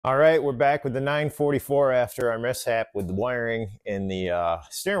All right, we're back with the 944 after our mishap with the wiring in the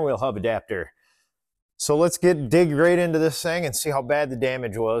steering wheel hub adapter. So let's dig right into this thing and see how bad the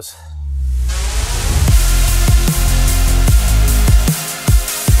damage was.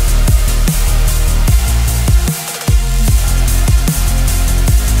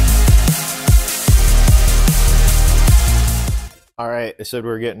 All right, I said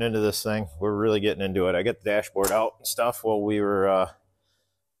we were getting into this thing. We're really getting into it. I got the dashboard out and stuff while we were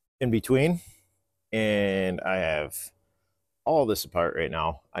in between, and I have all this apart right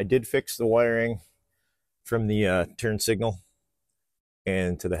now. I did fix the wiring from the turn signal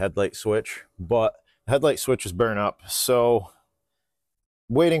and to the headlight switch, but the headlight switch is burnt up, so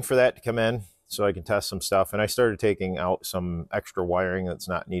waiting for that to come in so I can test some stuff. And I started taking out some extra wiring that's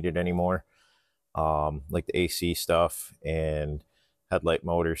not needed anymore, like the AC stuff and headlight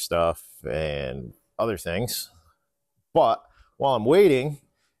motor stuff and other things. But while I'm waiting,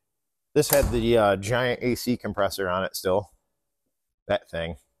 this had the giant AC compressor on it still, that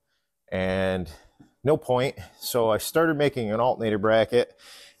thing, and no point. So I started making an alternator bracket,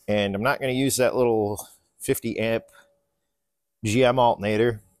 and I'm not going to use that little 50 amp GM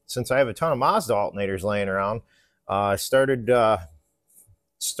alternator. Since I have a ton of Mazda alternators laying around, I started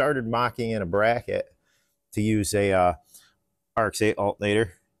mocking in a bracket to use a RX-8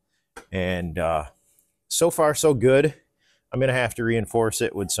 alternator, and so far so good. I'm going to have to reinforce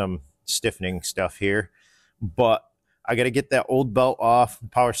it with some stiffening stuff here, but I got to get that old belt off,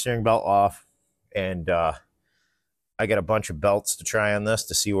 power steering belt off, and I got a bunch of belts to try on this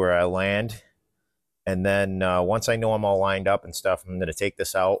to see where I land. And then once I know I'm all lined up and stuff, I'm going to take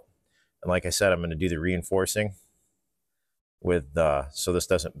this out, and like I said, I'm going to do the reinforcing with so this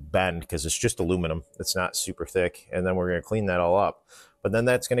doesn't bend, because it's just aluminum. It's not super thick. And then we're going to clean that all up. But then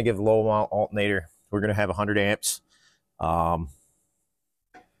that's going to give a low amount alternator. We're going to have 100 amps.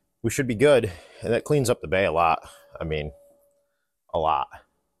 We should be good. And that cleans up the bay a lot. I mean, a lot.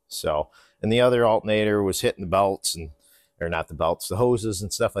 So, and the other alternator was hitting the belts, and or not the belts, the hoses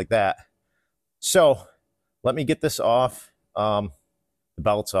and stuff like that. So let me get this off, the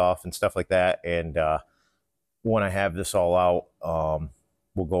belts off and stuff like that. And when I have this all out,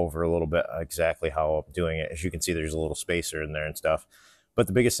 we'll go over a little bit exactly how I'm doing it. As you can see, there's a little spacer in there and stuff. But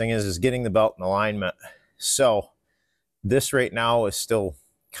the biggest thing is getting the belt in alignment. So this right now is still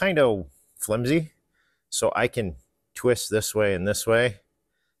kind of flimsy. So I can twist this way and this way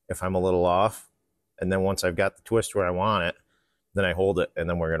if I'm a little off. And then once I've got the twist where I want it, then I hold it, and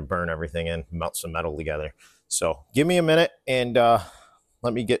then we're going to burn everything in, melt some metal together. So give me a minute, and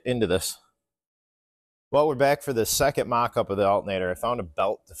let me get into this. Well, we're back for the second mock-up of the alternator. I found a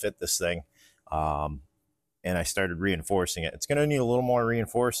belt to fit this thing, and I started reinforcing it. It's going to need a little more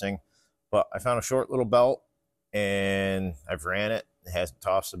reinforcing, but I found a short little belt, and I've ran it. It hasn't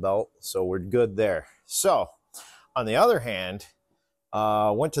tossed the belt, so we're good there. So, on the other hand,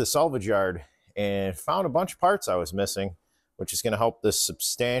 went to the salvage yard and found a bunch of parts I was missing, which is going to help this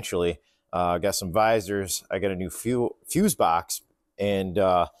substantially. I got some visors. I got a new fuse box, and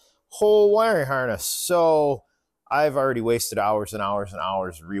whole wiring harness. So I've already wasted hours and hours and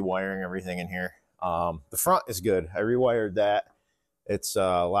hours rewiring everything in here. The front is good. I rewired that. It's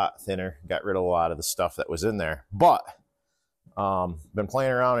a lot thinner. Got rid of a lot of the stuff that was in there. But been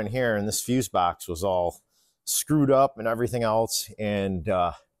playing around in here, and this fuse box was all screwed up and everything else. And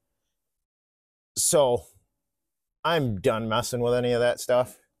so I'm done messing with any of that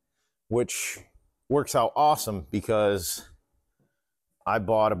stuff, which works out awesome because I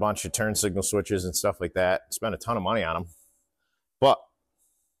bought a bunch of turn signal switches and stuff like that, spent a ton of money on them. But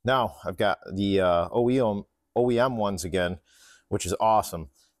now I've got the OEM ones again, which is awesome.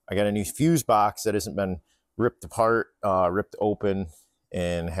 I got a new fuse box that hasn't been ripped apart, ripped open,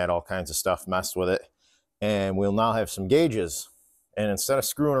 and had all kinds of stuff messed with it. And we'll now have some gauges. And instead of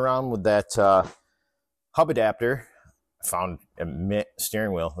screwing around with that hub adapter, I found a mint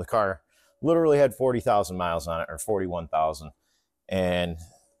steering wheel. The car literally had 40,000 miles on it, or 41,000. And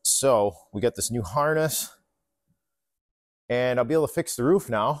so we got this new harness, and I'll be able to fix the roof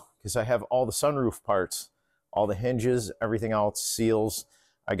now because I have all the sunroof parts, all the hinges, everything else, seals.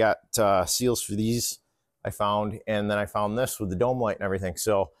 I got seals for these I found, and then I found this with the dome light and everything.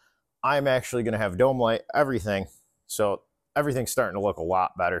 So I'm actually going to have dome light, everything. So everything's starting to look a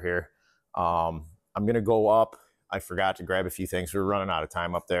lot better here. I'm going to go up. I forgot to grab a few things. We were running out of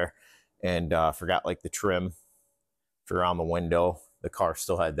time up there, and forgot like the trim for around the window. The car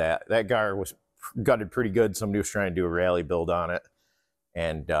still had that. That car was gutted pretty good. Somebody was trying to do a rally build on it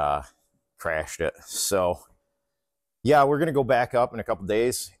and crashed it. So yeah, we're going to go back up in a couple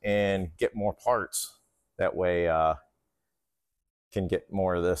days and get more parts. That way can get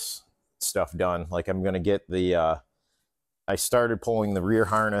more of this stuff done. Like I'm going to get the, I started pulling the rear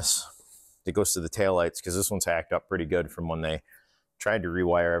harness that goes to the taillights because this one's hacked up pretty good from when they tried to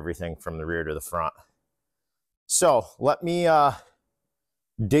rewire everything from the rear to the front. So let me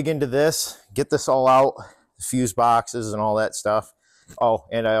dig into this, get this all out, the fuse boxes and all that stuff. Oh,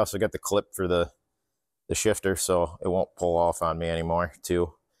 and I also got the clip for the shifter so it won't pull off on me anymore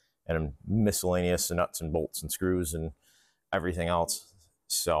too. And miscellaneous nuts and bolts and screws and everything else.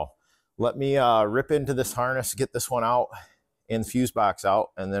 So let me rip into this harness, get this one out and the fuse box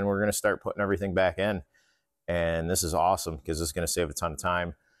out, and then we're going to start putting everything back in. And this is awesome because it's going to save a ton of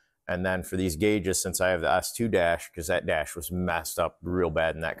time. And then for these gauges, since I have the S2 dash, because that dash was messed up real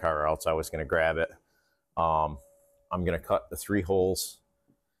bad in that car, or else I was going to grab it. I'm going to cut the 3 holes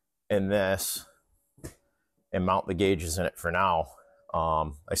in this and mount the gauges in it for now.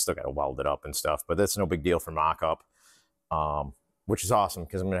 I still got to weld it up and stuff, but that's no big deal for mock-up, which is awesome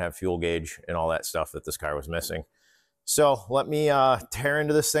because I'm going to have fuel gauge and all that stuff that this car was missing. So let me tear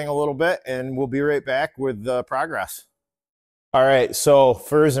into this thing a little bit and we'll be right back with progress. All right, so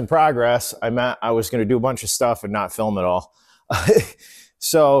for is in progress, I was going to do a bunch of stuff and not film it all.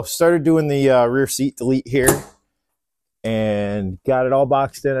 So started doing the rear seat delete here and got it all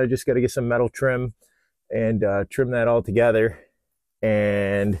boxed in. I just got to get some metal trim and trim that all together.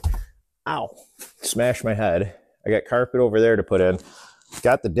 And ow, smashed my head. I got carpet over there to put in.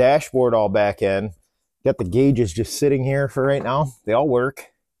 Got the dashboard all back in. Got the gauges just sitting here for right now. They all work,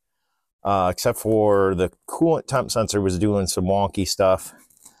 except for the coolant temp sensor was doing some wonky stuff.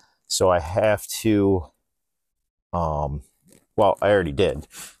 So I have to, well, I already did,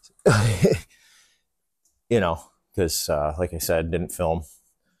 you know, because like I said, didn't film.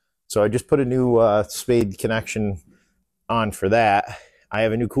 So I just put a new spade connection on for that. I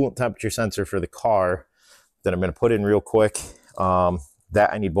have a new coolant temperature sensor for the car that I'm going to put in real quick.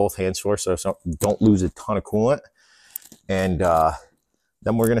 That I need both hands for, so don't lose a ton of coolant. And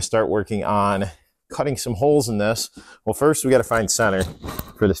then we're going to start working on cutting some holes in this. Well, first we got to find center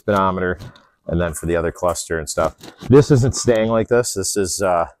for the speedometer and then for the other cluster and stuff. This isn't staying like this. This is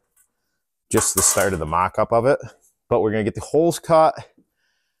just the start of the mock-up of it. But we're going to get the holes cut,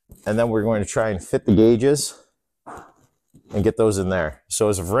 and then we're going to try and fit the gauges and get those in there. So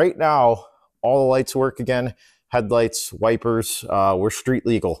as of right now, all the lights work again. Headlights, wipers, we're street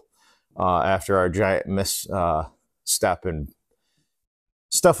legal after our giant misstep and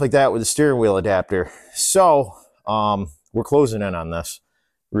stuff like that with the steering wheel adapter. So we're closing in on this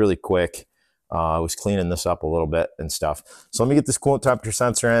really quick. I was cleaning this up a little bit and stuff. So let me get this coolant temperature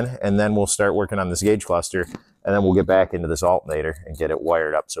sensor in, and then we'll start working on this gauge cluster, and then we'll get back into this alternator and get it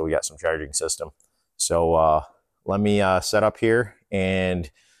wired up so we got some charging system. So let me set up here,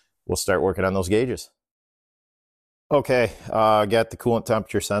 and we'll start working on those gauges. Okay, got the coolant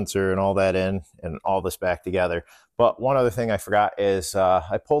temperature sensor and all that in and all this back together. But one other thing I forgot is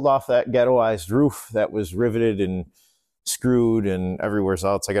I pulled off that ghettoized roof that was riveted and screwed and everywhere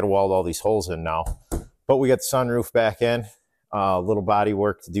else. I got to weld all these holes in now. But we got the sunroof back in, little body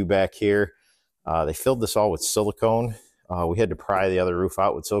work to do back here. They filled this all with silicone. We had to pry the other roof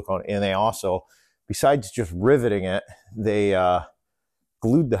out with silicone. And they also, besides just riveting it, they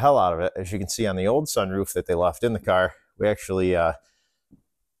glued the hell out of it. As you can see on the old sunroof that they left in the car, we actually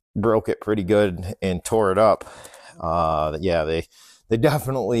broke it pretty good and tore it up. Yeah, they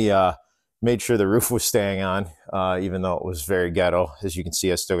definitely made sure the roof was staying on, even though it was very ghetto. As you can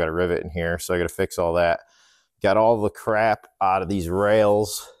see, I still got a rivet in here, so I got to fix all that. Got all the crap out of these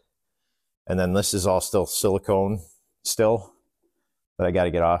rails, and then this is all still silicone still that I got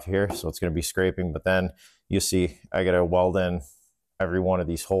to get off here, so it's going to be scraping. But then you see I got to weld in every one of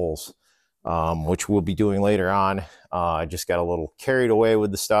these holes, which we'll be doing later on. I just got a little carried away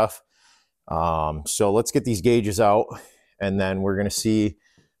with the stuff. So let's get these gauges out, and then we're going to see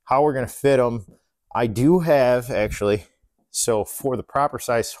how we're going to fit them. I do have, actually, so for the proper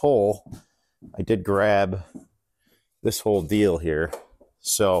size hole, I did grab this whole deal here.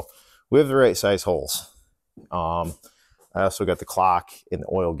 So we have the right size holes. I also got the clock and the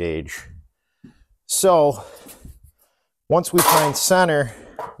oil gauge. So once we find center,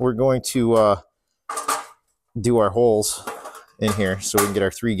 we're going to do our holes in here so we can get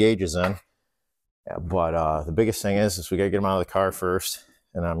our 3 gauges in. Yeah, but the biggest thing is we got to get them out of the car first.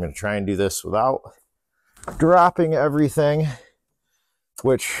 And I'm going to try and do this without dropping everything,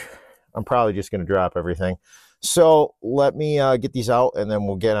 which I'm probably just going to drop everything. So let me get these out, and then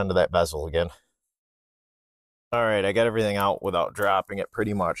we'll get onto that bezel again. All right, I got everything out without dropping it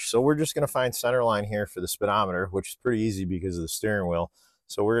pretty much. So we're just going to find center line here for the speedometer, which is pretty easy because of the steering wheel.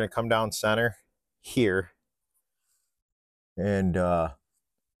 So we're going to come down center here. and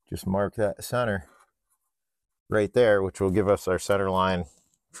just mark that center right there, which will give us our center line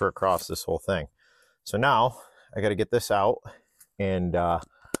for across this whole thing. So now I got to get this out, and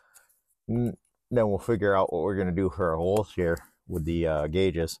then we'll figure out what we're going to do for our holes here with the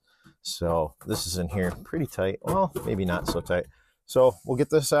gauges. So this is in here pretty tight. Well, maybe not so tight. So we'll get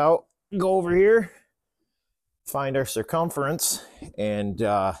this out, go over here, find our circumference, and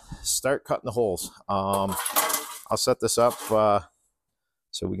start cutting the holes. I'll set this up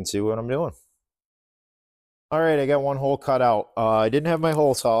so we can see what I'm doing. All right, I got one hole cut out. I didn't have my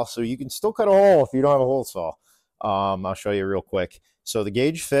hole saw, so you can still cut a hole if you don't have a hole saw. I'll show you real quick. So the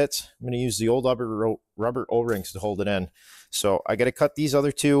gauge fits. I'm going to use the old rubber O-rings to hold it in. So I got to cut these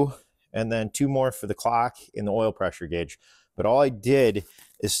other two, and then two more for the clock and the oil pressure gauge. But all I did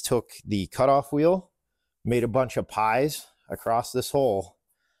is took the cutoff wheel, made a bunch of pies across this hole,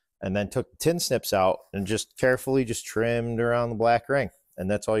 and then took the tin snips out and just carefully just trimmed around the black ring. And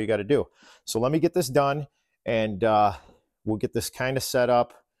that's all you got to do. So let me get this done, and we'll get this kind of set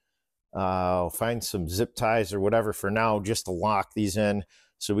up. I'll find some zip ties or whatever for now just to lock these in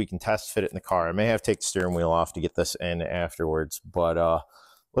so we can test fit it in the car. I may have to take the steering wheel off to get this in afterwards, but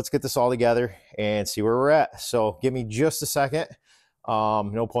let's get this all together and see where we're at. So give me just a second.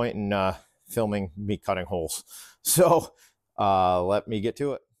 No point in filming me cutting holes. So let me get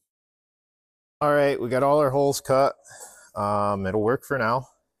to it. All right, we got all our holes cut. It'll work for now.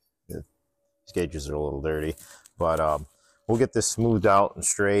 These gauges are a little dirty, but we'll get this smoothed out and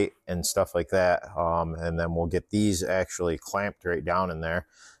straight and stuff like that. And then we'll get these actually clamped right down in there.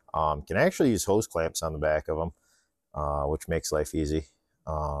 Can actually use hose clamps on the back of them, which makes life easy.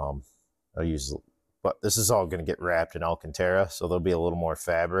 I'll use, but this is all going to get wrapped in Alcantara, so there'll be a little more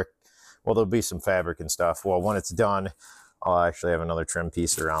fabric. Well, there'll be some fabric and stuff. Well, when it's done, I'll actually have another trim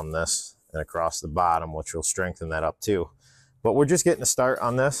piece around this and across the bottom, which will strengthen that up too. But we're just getting a start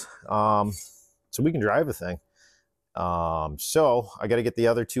on this, so we can drive the thing. So I got to get the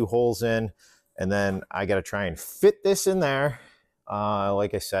other two holes in, and then I got to try and fit this in there.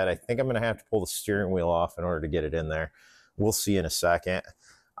 Like I said, I think I'm going to have to pull the steering wheel off in order to get it in there. We'll see in a second.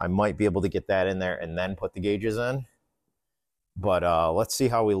 I might be able to get that in there and then put the gauges in, but let's see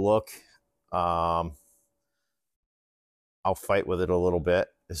how we look. I'll fight with it a little bit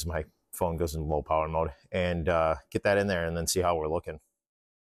as my phone goes in low power mode, and get that in there and then see how we're looking.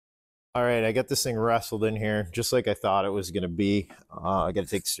 All right, I got this thing wrestled in here just like I thought it was going to be. I got to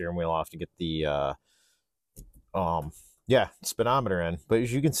take the steering wheel off to get the speedometer in. But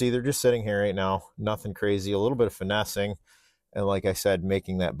as you can see, they're just sitting here right now. Nothing crazy, a little bit of finessing. And like I said,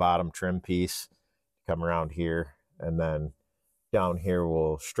 making that bottom trim piece come around here. And then down here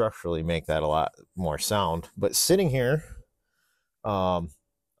will structurally make that a lot more sound. But sitting here, I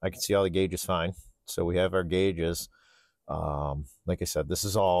can see all the gauges fine. So we have our gauges. Like I said, this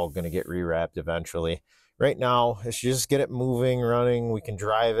is all going to get rewrapped eventually. Right now, it's just get it moving, running. We can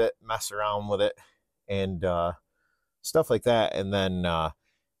drive it, mess around with it, and stuff like that. And then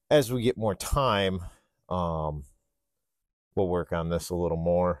as we get more time, we'll work on this a little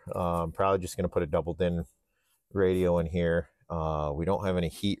more. Probably just going to put a double din radio in here. We don't have any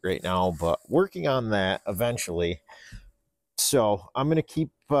heat right now, but working on that eventually. So I'm going to keep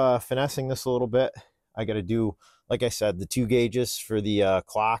finessing this a little bit. I got to do, like I said, the two gauges for the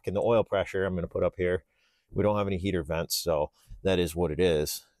clock and the oil pressure I'm going to put up here. We don't have any heater vents, so that is what it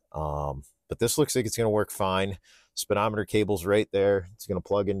is. But this looks like it's going to work fine. Speedometer cable's right there. It's going to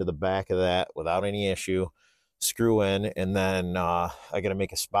plug into the back of that without any issue. Screw in, and then I got to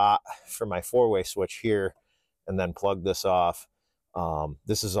make a spot for my four-way switch here and then plug this off.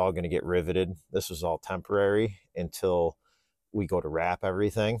 This is all going to get riveted. This is all temporary until we go to wrap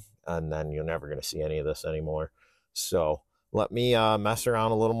everything, and then you're never going to see any of this anymore. So let me mess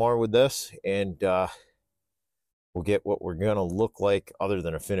around a little more with this, and we'll get what we're going to look like other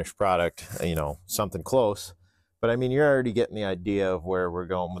than a finished product, you know, something close. But I mean, you're already getting the idea of where we're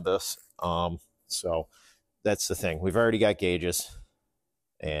going with this. So that's the thing. We've already got gauges,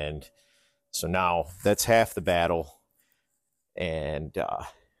 and so now that's half the battle. And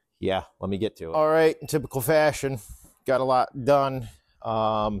yeah, let me get to it. All right, in typical fashion, got a lot done.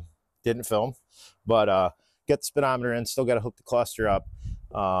 Didn't film, but get the speedometer in. Still got to hook the cluster up.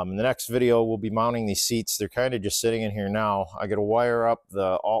 In the next video, we'll be mounting these seats. They're kind of just sitting in here now. I got to wire up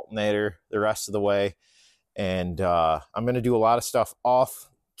the alternator the rest of the way, and I'm going to do a lot of stuff off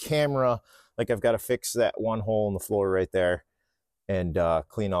camera. Like I've got to fix that one hole in the floor right there, and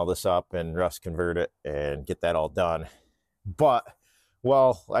clean all this up and rust convert it and get that all done. But,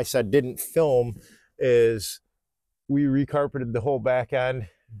 well, I said didn't film is we recarpeted the whole back end,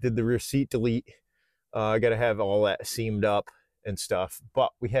 did the rear seat delete, I got to have all that seamed up and stuff.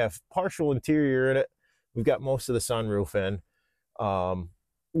 But we have partial interior in it. We've got most of the sunroof in.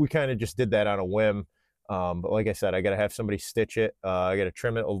 We kind of just did that on a whim. But like I said, I got to have somebody stitch it. I got to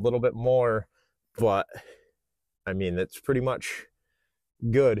trim it a little bit more. But, I mean, that's pretty much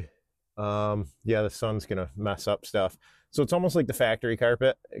good. Yeah, the sun's going to mess up stuff. So it's almost like the factory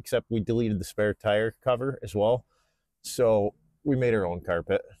carpet, except we deleted the spare tire cover as well. So we made our own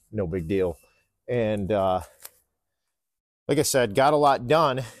carpet. No big deal. And like I said, got a lot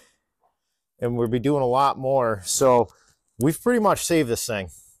done. And we'll be doing a lot more. So we've pretty much saved this thing.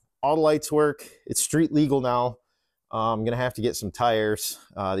 All the lights work. It's street legal now. I'm going to have to get some tires.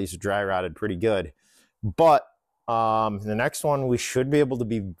 These are dry rotted pretty good. But the next one, we should be able to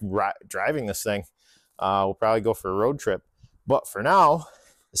be driving this thing. We'll probably go for a road trip. But for now,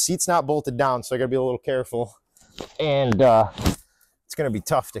 the seat's not bolted down, so I got to be a little careful. And it's going to be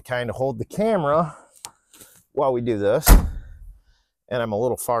tough to kind of hold the camera while we do this. And I'm a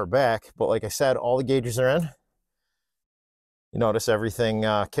little far back. But like I said, all the gauges are in. You notice everything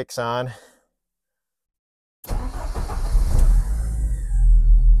kicks on.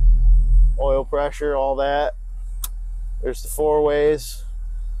 Oil pressure, all that. There's the 4-ways,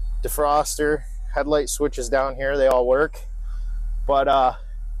 defroster, headlight switches down here, they all work. But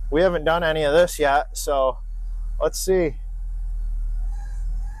we haven't done any of this yet, so let's see.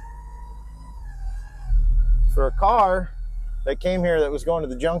 For a car that came here that was going to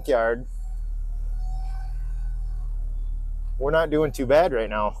the junkyard, we're not doing too bad right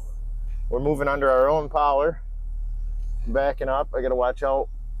now. We're moving under our own power. Backing up, I gotta watch out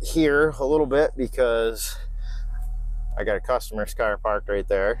here a little bit because I got a customer's car parked right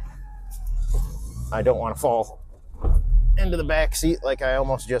there. I don't want to fall into the back seat like I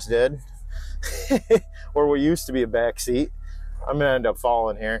almost just did. Or what used to be a back seat. I'm gonna end up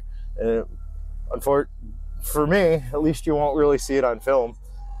falling here. And for me, at least you won't really see it on film,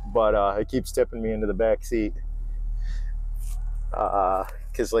 but it keeps tipping me into the back seat.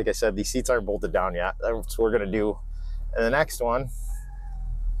 Because like I said, these seats aren't bolted down yet. That's what we're gonna do. And the next one,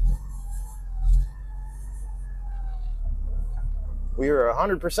 we are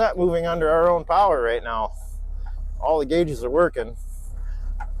 100% moving under our own power right now. All the gauges are working.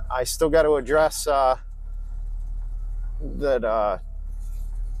 I still got to address that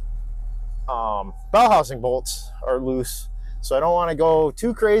bell housing bolts are loose, so I don't want to go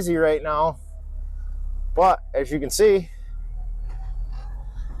too crazy right now. But as you can see,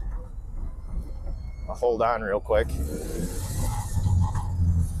 I'll hold on real quick.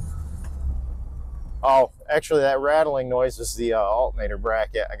 Oh, actually that rattling noise is the alternator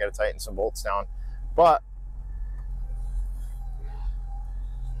bracket. I got to tighten some bolts down. But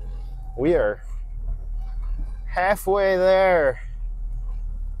we are halfway there.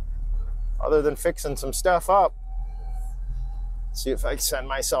 Other than fixing some stuff up. See if I can send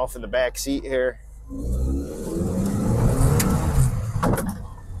myself in the back seat here.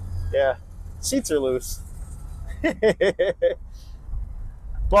 Yeah, seats are loose.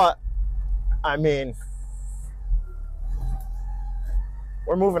 But I mean,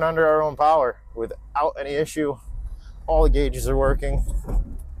 we're moving under our own power without any issue. All the gauges are working.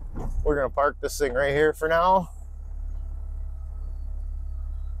 We're gonna park this thing right here for now.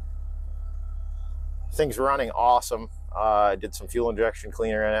 Thing's running awesome. I did some fuel injection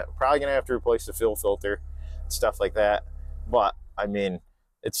cleaner in it. Probably gonna have to replace the fuel filter, stuff like that. But I mean,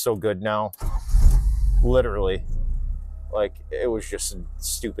 it's so good now. Literally, like it was just some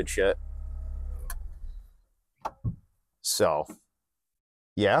stupid shit. So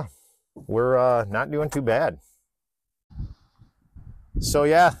yeah, we're not doing too bad. So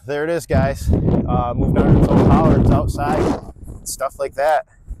yeah, there it is, guys. Moved under its own power. It's outside, stuff like that.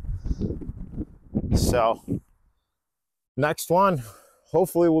 So next one,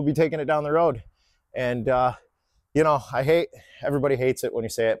 hopefully we'll be taking it down the road. And you know, everybody hates it when you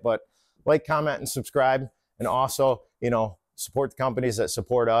say it, but like, comment, and subscribe. And also, you know, support the companies that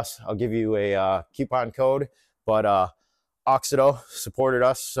support us. I'll give you a coupon code, but Oxido supported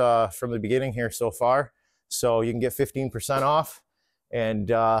us from the beginning here so far. So you can get 15% off. And,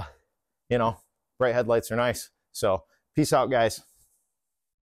 you know, bright headlights are nice. So peace out, guys.